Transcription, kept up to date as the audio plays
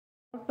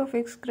to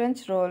fix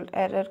Crunchyroll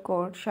Error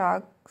Code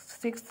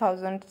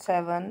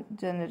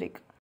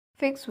SHAK-6007-Generic.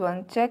 Fix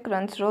 1. Check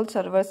Crunchyroll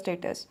server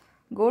status.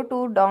 Go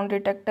to Down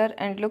Detector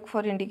and look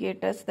for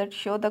indicators that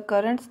show the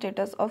current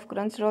status of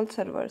Crunchyroll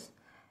servers.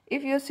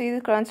 If you see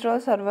the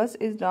Crunchyroll servers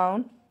is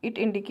down, it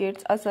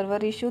indicates a server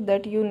issue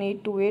that you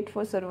need to wait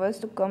for servers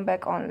to come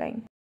back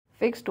online.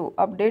 Fix 2.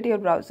 Update your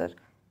browser.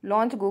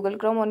 Launch Google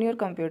Chrome on your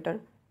computer.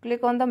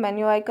 Click on the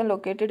menu icon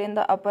located in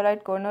the upper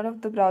right corner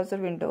of the browser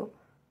window.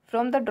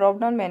 From the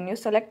drop-down menu,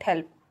 select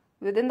Help.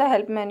 Within the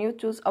Help menu,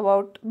 choose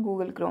About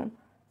Google Chrome.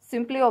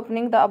 Simply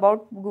opening the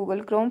About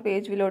Google Chrome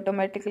page will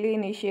automatically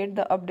initiate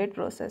the update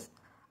process.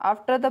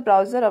 After the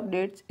browser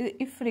updates,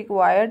 if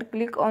required,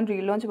 click on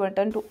Relaunch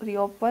button to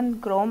reopen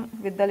Chrome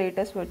with the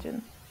latest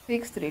version.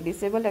 Fix 3.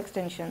 Disable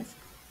extensions.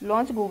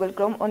 Launch Google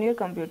Chrome on your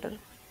computer.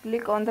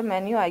 Click on the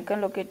menu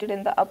icon located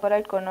in the upper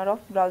right corner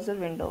of browser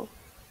window.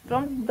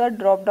 From the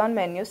drop-down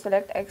menu,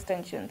 select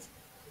Extensions.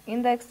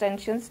 In the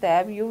Extensions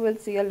tab, you will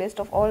see a list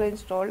of all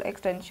installed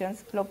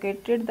extensions.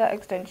 Locate the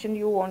extension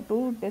you want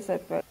to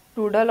disable.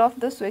 Toggle off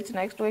the switch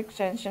next to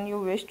extension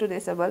you wish to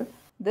disable.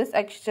 This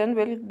action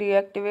will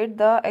deactivate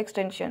the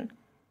extension.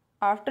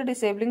 After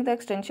disabling the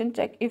extension,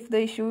 check if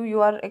the issue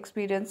you are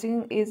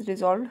experiencing is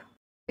resolved.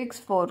 Fix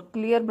 4.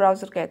 Clear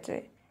browser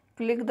cache.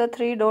 Click the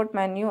three-dot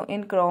menu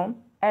in Chrome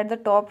at the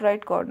top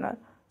right corner.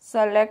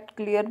 Select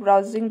Clear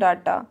Browsing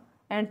Data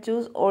and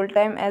choose All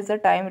Time as the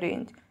time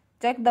range.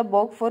 Check the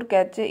box for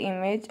cache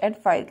image and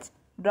files,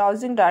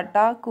 browsing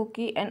data,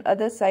 cookie and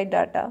other site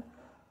data.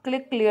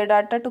 Click Clear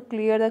Data to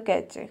clear the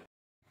cache.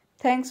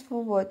 Thanks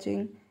for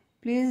watching.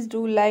 Please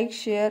do like,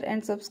 share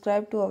and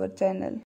subscribe to our channel.